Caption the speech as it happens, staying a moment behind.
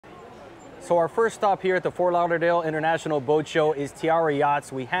So our first stop here at the Fort Lauderdale International Boat Show is Tiara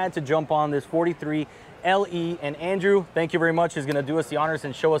Yachts. We had to jump on this 43 LE, and Andrew, thank you very much, is gonna do us the honors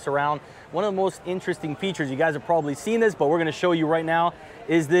and show us around. One of the most interesting features, you guys have probably seen this, but we're gonna show you right now,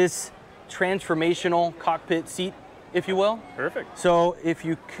 is this transformational cockpit seat, if you will. Perfect. So if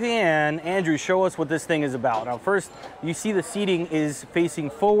you can, Andrew, show us what this thing is about. Now first, you see the seating is facing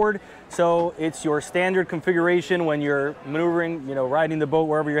forward, so it's your standard configuration when you're maneuvering, you know, riding the boat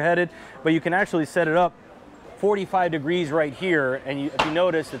wherever you're headed, but you can actually set it up 45 degrees right here, and if you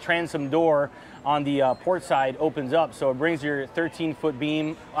notice, the transom door on the port side opens up, so it brings your 13-foot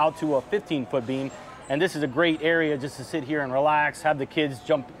beam out to a 15-foot beam, and this is a great area just to sit here and relax, have the kids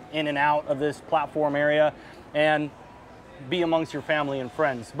jump in and out of this platform area, and be amongst your family and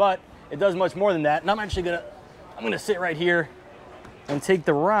friends. But it does much more than that, and I'm gonna sit right here and take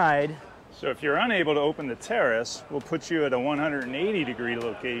the ride. So if you're unable to open the terrace, we'll put you at a 180-degree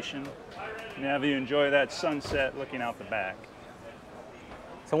location and have you enjoy that sunset looking out the back.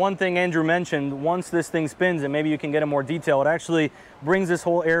 So one thing Andrew mentioned, once this thing spins, and maybe you can get in more detail, it actually brings this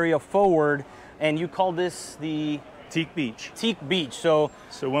whole area forward, and you call this the Teak beach. Teak beach. So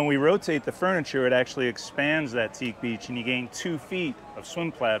when we rotate the furniture, it actually expands that teak beach, and you gain 2 feet of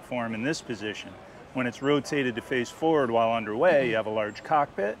swim platform in this position. When it's rotated to face forward while underway, you have a large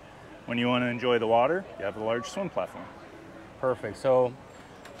cockpit. When you want to enjoy the water, you have a large swim platform. Perfect. So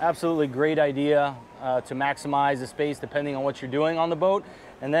absolutely great idea to maximize the space depending on what you're doing on the boat.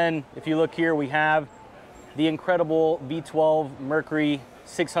 And then if you look here, we have the incredible V12 Mercury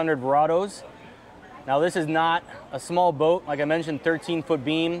 600 Verados. Now this is not a small boat. Like I mentioned, 13-foot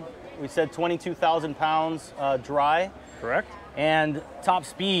beam. We said 22,000 pounds dry. Correct. And top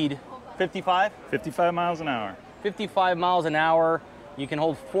speed, 55? 55 miles an hour. 55 miles an hour. You can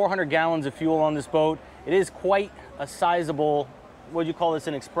hold 400 gallons of fuel on this boat. It is quite a sizable, what do you call this,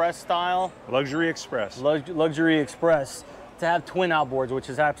 an express style? Luxury express. Luxury express. To have twin outboards,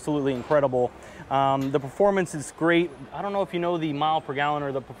 which is absolutely incredible. The performance is great. I don't know if you know the mile per gallon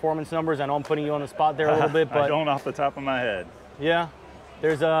or the performance numbers. I know I'm putting you on the spot there a little bit, but I don't off the top of my head. Yeah,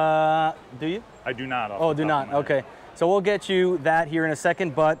 there's a. Do you? I do not. Oh, do not. Okay, so we'll get you that here in a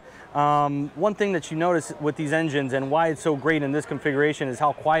second. But one thing that you notice with these engines and why it's so great in this configuration is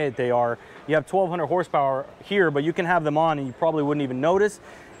how quiet they are. You have 1,200 horsepower here, but you can have them on and you probably wouldn't even notice.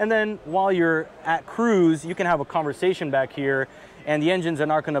 And then while you're at cruise, you can have a conversation back here and the engines are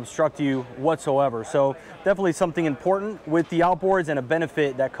not going to obstruct you whatsoever. So definitely something important with the outboards and a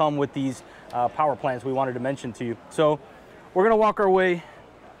benefit that come with these power plants we wanted to mention to you. So we're going to walk our way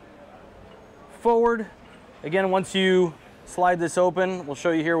forward. Again, once you slide this open, we'll show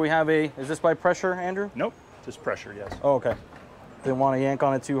you here we have a, is this by pressure, Andrew? Nope, just pressure, yes. Oh, okay. Didn't want to yank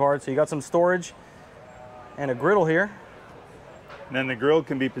on it too hard. So you got some storage and a griddle here. And then the grill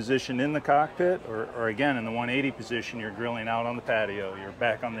can be positioned in the cockpit, or again, in the 180 position, you're grilling out on the patio. You're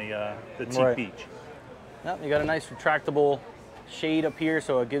back on the teak beach. Yep, you got a nice retractable shade up here,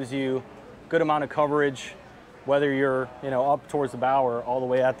 so it gives you a good amount of coverage, whether you're up towards the bow or all the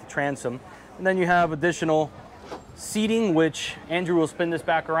way at the transom. And then you have additional seating, which Andrew will spin this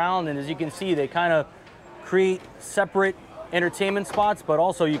back around, and as you can see, they kind of create separate entertainment spots, but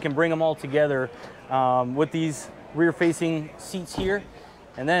also you can bring them all together with these rear-facing seats here,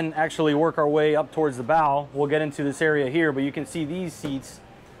 and then actually work our way up towards the bow. We'll get into this area here, but you can see these seats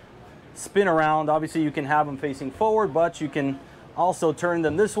spin around. Obviously, you can have them facing forward, but you can also turn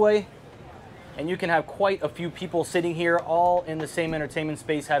them this way, and you can have quite a few people sitting here, all in the same entertainment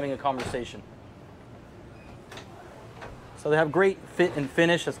space, having a conversation. So they have great fit and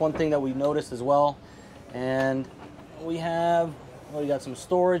finish. That's one thing that we noticed as well. And we have, well, we got some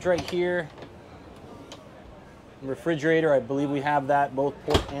storage right here. Refrigerator, I believe we have that both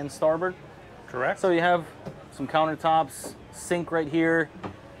port and starboard. Correct. So you have some countertops, sink right here,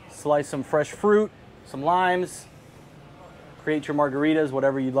 slice some fresh fruit, some limes, create your margaritas,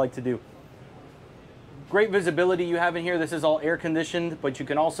 whatever you'd like to do. Great visibility you have in here. This is all air conditioned, but you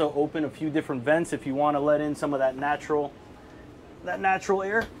can also open a few different vents if you want to let in some of that natural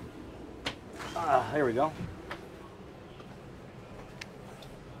air. There we go.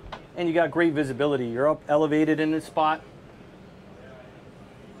 And you got great visibility. You're up elevated in this spot.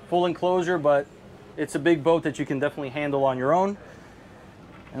 Full enclosure, but it's a big boat that you can definitely handle on your own.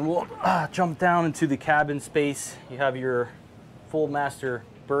 And we'll jump down into the cabin space. You have your full master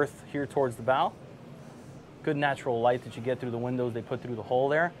berth here towards the bow. Good natural light that you get through the windows they put through the hole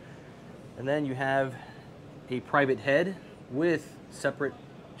there. And then you have a private head with separate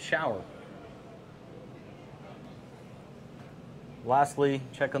shower. Lastly,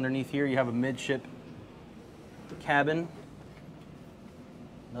 check underneath here, you have a midship cabin.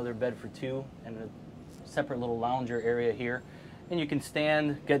 Another bed for two and a separate little lounger area here. And you can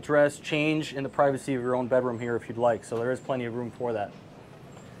stand, get dressed, change in the privacy of your own bedroom here if you'd like. So there is plenty of room for that.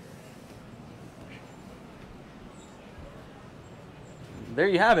 There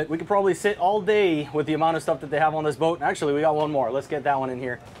you have it. We could probably sit all day with the amount of stuff that they have on this boat. Actually, we got one more. Let's get that one in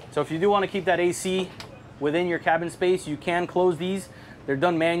here. So if you do want to keep that AC within your cabin space, you can close these. They're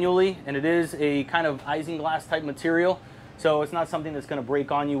done manually, and it is a kind of isinglass type material. So it's not something that's going to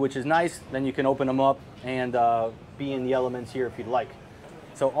break on you, which is nice. Then you can open them up and be in the elements here if you'd like.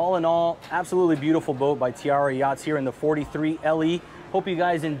 So all in all, absolutely beautiful boat by Tiara Yachts here in the 43 LE. Hope you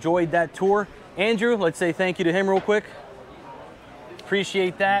guys enjoyed that tour. Andrew, let's say thank you to him real quick.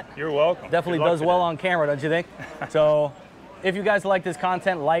 Appreciate that. You're welcome. Definitely does well on camera, don't you think? So if you guys like this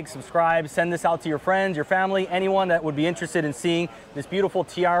content, like, subscribe, send this out to your friends, your family, anyone that would be interested in seeing this beautiful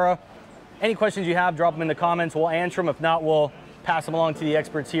Tiara. Any questions you have, drop them in the comments. We'll answer them. If not, we'll pass them along to the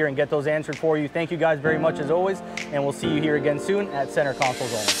experts here and get those answered for you. Thank you guys very much as always, and we'll see you here again soon at Center Console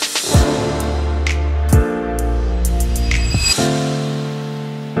Zone.